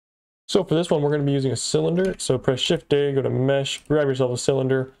So for this one, we're going to be using a cylinder. So press Shift A, go to Mesh, grab yourself a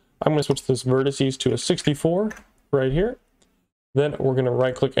cylinder. I'm going to switch this vertices to a 64 right here. Then we're going to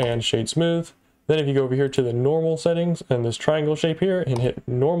right click and shade smooth. Then if you go over here to the normal settings and this triangle shape here and hit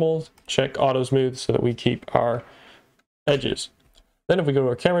normal, check auto smooth so that we keep our edges. Then if we go to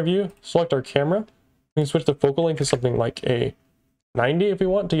our camera view, select our camera, we can switch the focal length to something like a 90 if we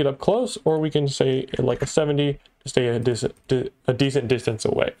want to get up close, or we can say like a 70 to stay a decent distance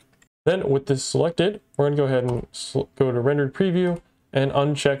away. Then with this selected, we're going to go ahead and go to rendered preview and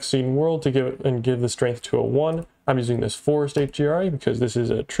uncheck scene world to give the strength to a 1. I'm using this forest HDRI because this is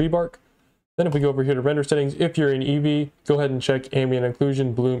a tree bark. Then if we go over here to render settings, if you're in EV, go ahead and check ambient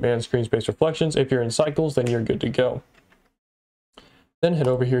occlusion, bloom, and screen space reflections. If you're in cycles, then you're good to go. Then head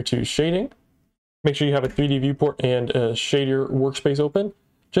over here to shading. Make sure you have a 3D viewport and a shader workspace open.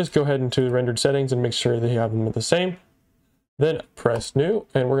 Just go ahead into the rendered settings and make sure that you have them the same. Then press new,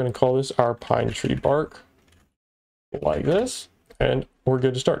 and we're going to call this our pine tree bark, like this, and we're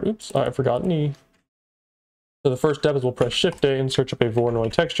good to start. Oops, I forgot an E. So the first step is we'll press Shift A and search up a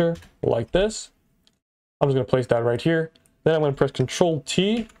Voronoi texture, like this. I'm just going to place that right here. Then I'm going to press Control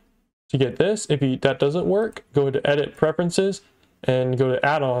T to get this. If that doesn't work, go to Edit Preferences and go to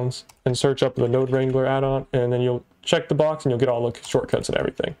Add-ons and search up the Node Wrangler add-on, and then you'll check the box and you'll get all the shortcuts and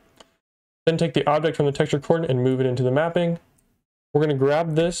everything. Then take the object from the texture coordinate and move it into the mapping. We're going to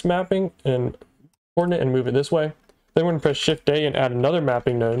grab this mapping and coordinate and move it this way. Then we're going to press Shift A and add another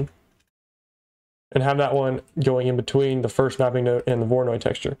mapping node and have that one going in between the first mapping node and the Voronoi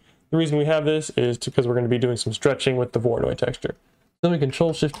texture. The reason we have this is because we're going to be doing some stretching with the Voronoi texture. Then we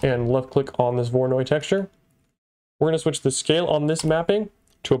Control Shift and left click on this Voronoi texture. We're going to switch the scale on this mapping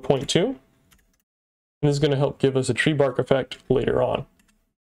to a 0.2. And this is going to help give us a tree bark effect later on.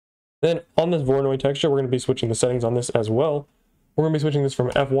 Then on this Voronoi texture, we're going to be switching the settings on this as well. We're going to be switching this from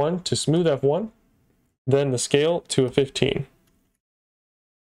F1 to smooth F1, then the scale to a 15.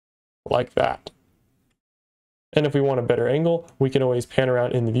 Like that. And if we want a better angle, we can always pan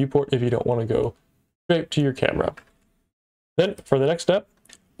around in the viewport if you don't want to go straight to your camera. Then for the next step,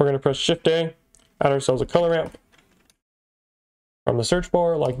 we're going to press Shift A, add ourselves a color ramp from the search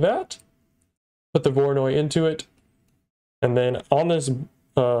bar like that, put the Voronoi into it, and then on this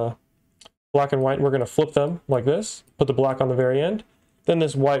black and white, we're going to flip them like this, put the black on the very end. Then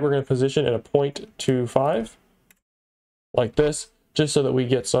this white, we're going to position at a 0.25 like this, just so that we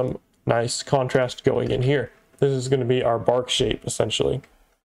get some nice contrast going in here. This is going to be our bark shape essentially.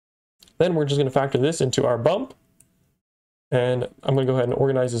 Then we're just going to factor this into our bump, and I'm going to go ahead and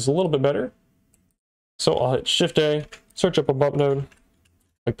organize this a little bit better. So I'll hit Shift A, search up a bump node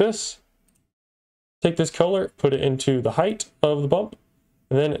like this, take this color, put it into the height of the bump,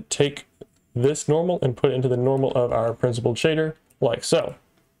 and then take this normal and put it into the normal of our principled shader, like so.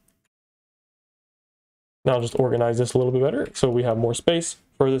 Now I'll just organize this a little bit better so we have more space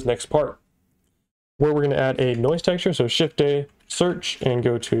for this next part, where we're going to add a noise texture. So Shift A, search, and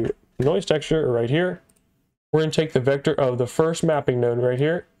go to noise texture right here. We're going to take the vector of the first mapping node right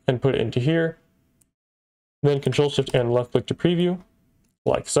here and put it into here. Then Control Shift and left click to preview,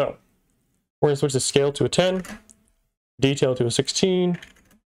 like so. We're going to switch the scale to a 10, detail to a 16,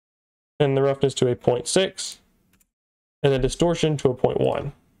 and the roughness to a 0.6, and the distortion to a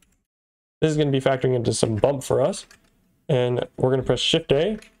 0.1. This is going to be factoring into some bump for us, and we're going to press Shift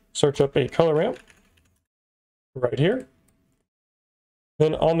A, search up a color ramp right here.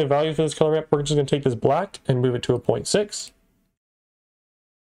 Then on the value for this color ramp, we're just going to take this black and move it to a 0.6.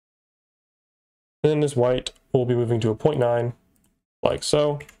 Then this white will be moving to a 0.9, like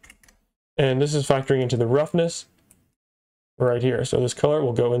so. And this is factoring into the roughness right here. So this color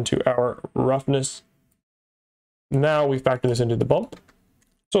will go into our roughness. Now we factor this into the bump.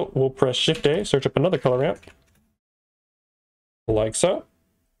 So we'll press Shift A, search up another color ramp, like so.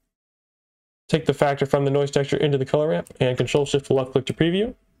 Take the factor from the noise texture into the color ramp and Control Shift left click to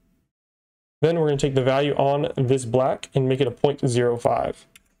preview. Then we're going to take the value on this black and make it a 0.05.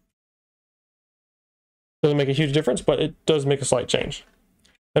 Doesn't make a huge difference, but it does make a slight change.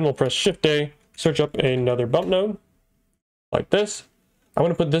 Then we'll press Shift A, search up another bump node, like this. I'm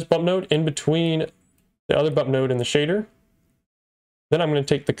going to put this bump node in between the other bump node in the shader. Then I'm going to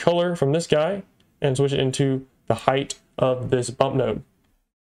take the color from this guy and switch it into the height of this bump node.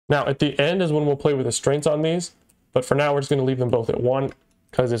 Now at the end is when we'll play with the strengths on these, but for now we're just going to leave them both at 1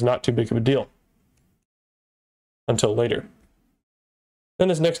 because it's not too big of a deal until later. Then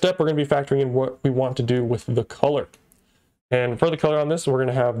this next step, we're going to be factoring in what we want to do with the color. And for the color on this, we're going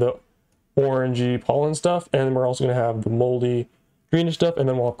to have the orangey pollen stuff, and then we're also going to have the moldy greenish stuff, and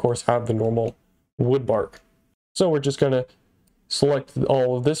then we'll of course have the normal wood bark. So we're just going to select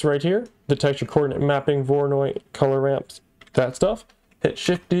all of this right here, the texture coordinate mapping, Voronoi, color ramps, that stuff. Hit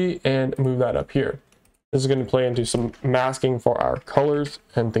Shift D and move that up here. This is going to play into some masking for our colors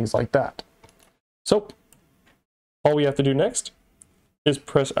and things like that. So all we have to do next is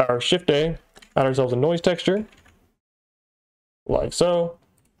press our Shift A, add ourselves a noise texture, like so.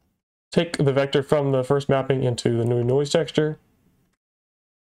 Take the vector from the first mapping into the new noise texture.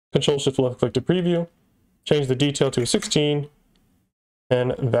 Control Shift left click to preview. Change the detail to a 16.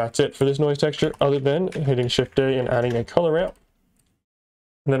 And that's it for this noise texture, other than hitting Shift A and adding a color ramp.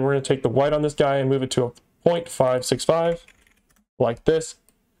 And then we're going to take the white on this guy and move it to a 0.565, like this.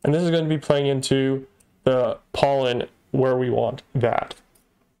 And this is going to be playing into the pollen where we want that.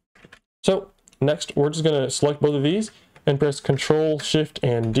 So next, we're just going to select both of these and press Control Shift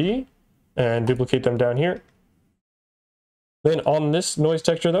and D and duplicate them down here. Then on this noise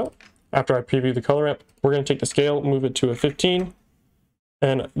texture though, after I preview the color ramp, we're going to take the scale, move it to a 15,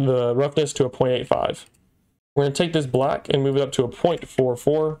 and the roughness to a 0.85. We're going to take this black and move it up to a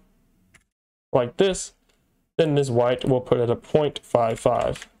 0.44, like this. Then this white we'll put at a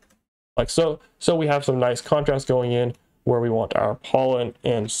 0.55, like so. So we have some nice contrast going in where we want our pollen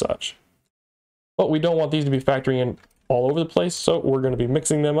and such. But we don't want these to be factoring in all over the place, so we're going to be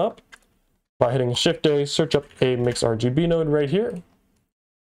mixing them up by hitting Shift A, search up a mix RGB node right here.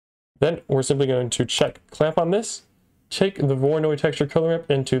 Then we're simply going to check clamp on this, take the Voronoi texture color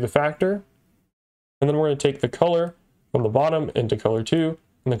ramp into the factor, and then we're going to take the color from the bottom into color 2,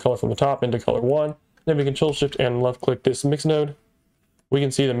 and the color from the top into color 1. Then we Control Shift and left click this mix node. We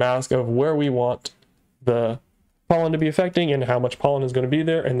can see the mask of where we want the pollen to be affecting and how much pollen is going to be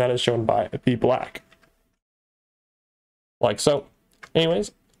there, and that is shown by the black. Like so.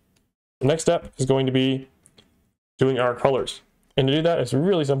 Anyways, the next step is going to be doing our colors. And to do that, it's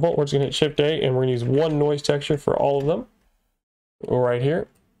really simple. We're just going to hit Shift A and we're going to use one noise texture for all of them. Right here.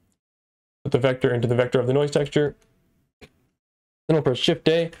 Put the vector into the vector of the noise texture. Then we'll press Shift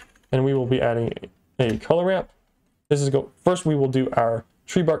A and we will be adding a color ramp. First we will do our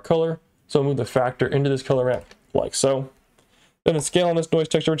tree bark color. So move the factor into this color ramp like so. Then the scale on this noise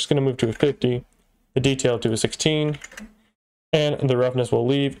texture, we're just going to move to a 50, the detail to a 16, and the roughness will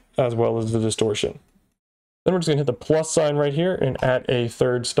leave as well as the distortion. Then we're just going to hit the plus sign right here and add a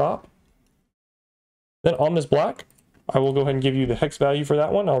third stop. Then on this black, I will go ahead and give you the hex value for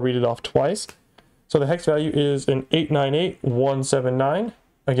that one. I'll read it off twice. So the hex value is an 898179.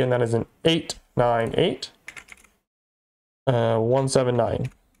 Again, that is an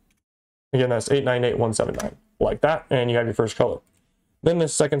 898179. Again, that's 898179, like that, and you have your first color. Then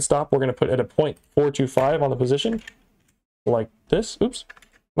this second stop, we're going to put at a 0.425 on the position, like this. Oops,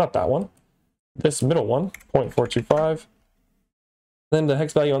 not that one. This middle one, 0.425. Then the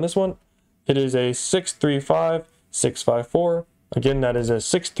hex value on this one, it is a 635654. Again, that is a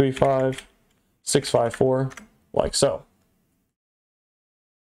 635654, like so.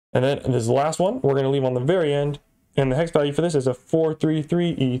 And then this last one, we're going to leave on the very end, and the hex value for this is a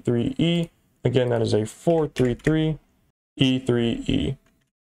 433E3E. Again, that is a 433E3E,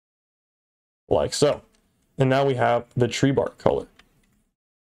 like so. And now we have the tree bark color.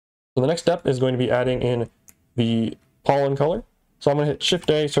 So the next step is going to be adding in the pollen color. So I'm going to hit Shift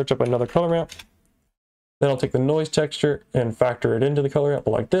A, search up another color ramp. Then I'll take the noise texture and factor it into the color ramp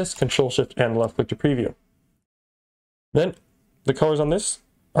like this. Control Shift and left click to preview. Then the colors on this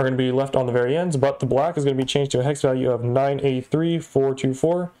are going to be left on the very ends, but the black is going to be changed to a hex value of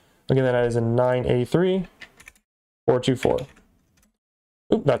 9A3424. Again, that is a 9A3424.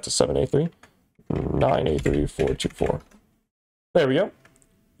 Oop, that's a 7A3. 9A3424. There we go.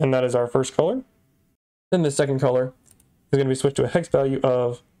 And that is our first color. Then the second color is going to be switched to a hex value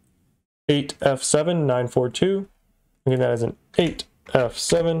of 8F7942. Again, that is an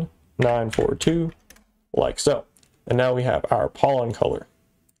 8F7942, like so. And now we have our pollen color.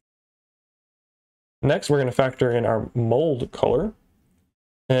 Next, we're going to factor in our mold color,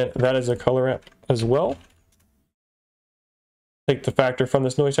 and that is a color ramp as well. Take the factor from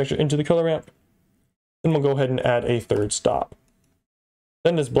this noise texture into the color ramp, and we'll go ahead and add a third stop.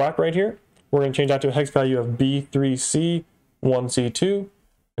 Then this black right here, we're going to change that to a hex value of B3C1C2.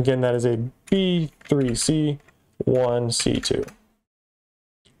 Again, that is a B3C1C2,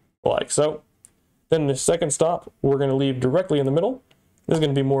 like so. Then the second stop, we're going to leave directly in the middle. This is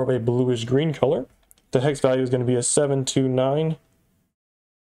going to be more of a bluish green color. The hex value is going to be a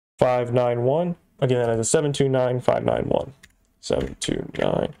 729591. Again, that is a 729591.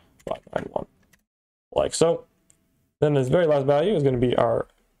 729591. Like so. Then this very last value is going to be our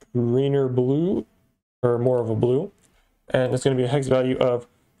greener blue, or more of a blue. And it's going to be a hex value of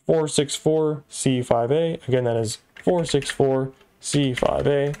 464C5A. Again, that is 464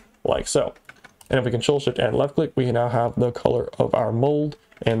 C5A, like so. And if we Control Shift and left click, we now have the color of our mold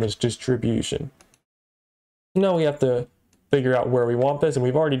and this distribution. Now we have to figure out where we want this, and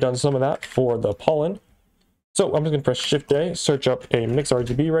we've already done some of that for the pollen. So I'm just going to press Shift A, search up a mix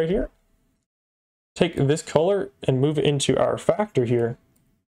RGB right here. Take this color and move it into our factor here.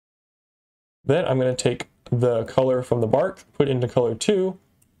 Then I'm going to take the color from the bark, put it into color 2,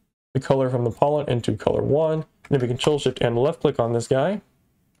 the color from the pollen into color 1. And if we Control Shift and left click on this guy,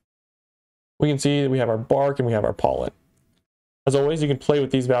 we can see that we have our bark and we have our pollen. As always, you can play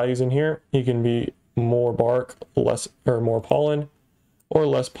with these values in here. You can be more bark, less or more pollen, or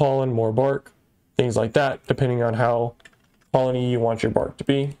less pollen, more bark, things like that, depending on how polleny you want your bark to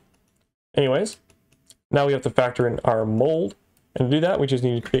be. Anyways, now we have to factor in our mold. And to do that, we just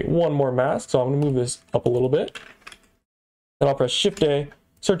need to create one more mask. So I'm going to move this up a little bit. Then I'll press Shift A,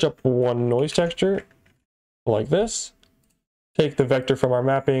 search up one noise texture like this. Take the vector from our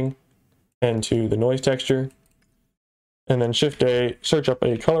mapping into the noise texture, and then Shift A, search up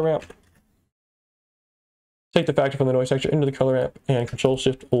a color ramp, take the factor from the noise texture into the color ramp, and Control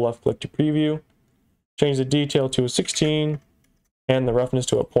Shift left click to preview, change the detail to a 16 and the roughness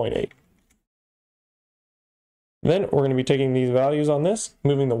to a 0.8. Then we're going to be taking these values on this,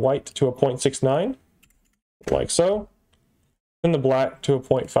 moving the white to a 0.69 like so, and the black to a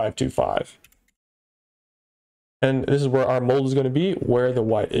 0.525. And this is where our mold is going to be, where the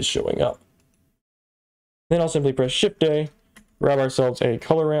white is showing up. Then I'll simply press Shift A, grab ourselves a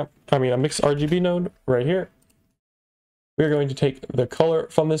color ramp, a mix RGB node right here. We're going to take the color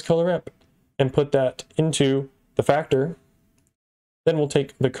from this color ramp and put that into the factor. Then we'll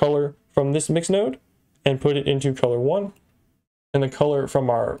take the color from this mix node and put it into color 1, and the color from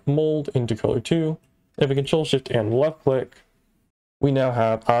our mold into color 2. If we Control Shift and left click, we now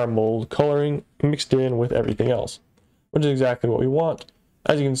have our mold coloring mixed in with everything else, which is exactly what we want.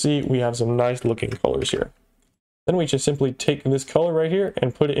 As you can see, we have some nice looking colors here. Then we just simply take this color right here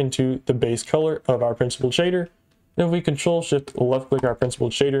and put it into the base color of our principled shader. And if we Control Shift left click our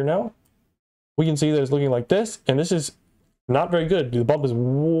principled shader now, we can see that it's looking like this, and this is not very good. The bump is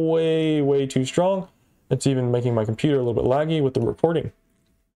way too strong. It's even making my computer a little bit laggy with the recording.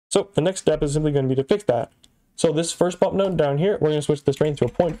 So the next step is simply going to be to fix that. So this first bump node down here, we're going to switch the strength to a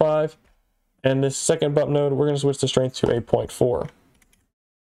 0.5, and this second bump node, we're going to switch the strength to a 0.4.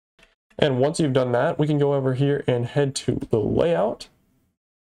 And once you've done that, we can go over here and head to the layout.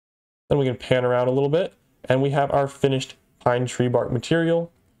 Then we can pan around a little bit, and we have our finished pine tree bark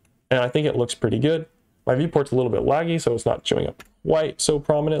material. And I think it looks pretty good. My viewport's a little bit laggy, so it's not showing up quite so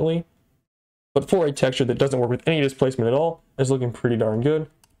prominently. But for a texture that doesn't work with any displacement at all, it's looking pretty darn good.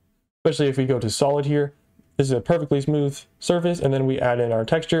 Especially if we go to solid here. This is a perfectly smooth surface, and then we add in our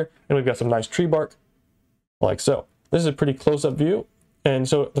texture, and we've got some nice tree bark, like so. This is a pretty close-up view. And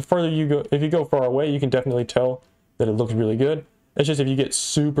so the further you go, if you go far away, you can definitely tell that it looks really good. It's just if you get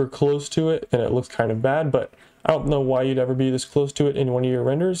super close to it, then it looks kind of bad, but I don't know why you'd ever be this close to it in one of your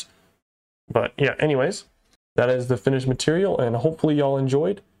renders. But yeah, anyways, that is the finished material, and hopefully y'all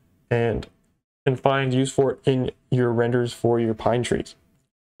enjoyed and can find use for it in your renders for your pine trees.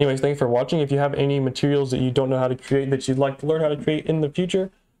 Anyways, thanks for watching. If you have any materials that you don't know how to create that you'd like to learn how to create in the future,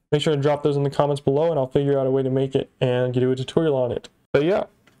 make sure to drop those in the comments below, and I'll figure out a way to make it and do a tutorial on it. But yeah,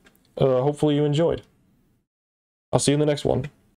 hopefully you enjoyed. I'll see you in the next one.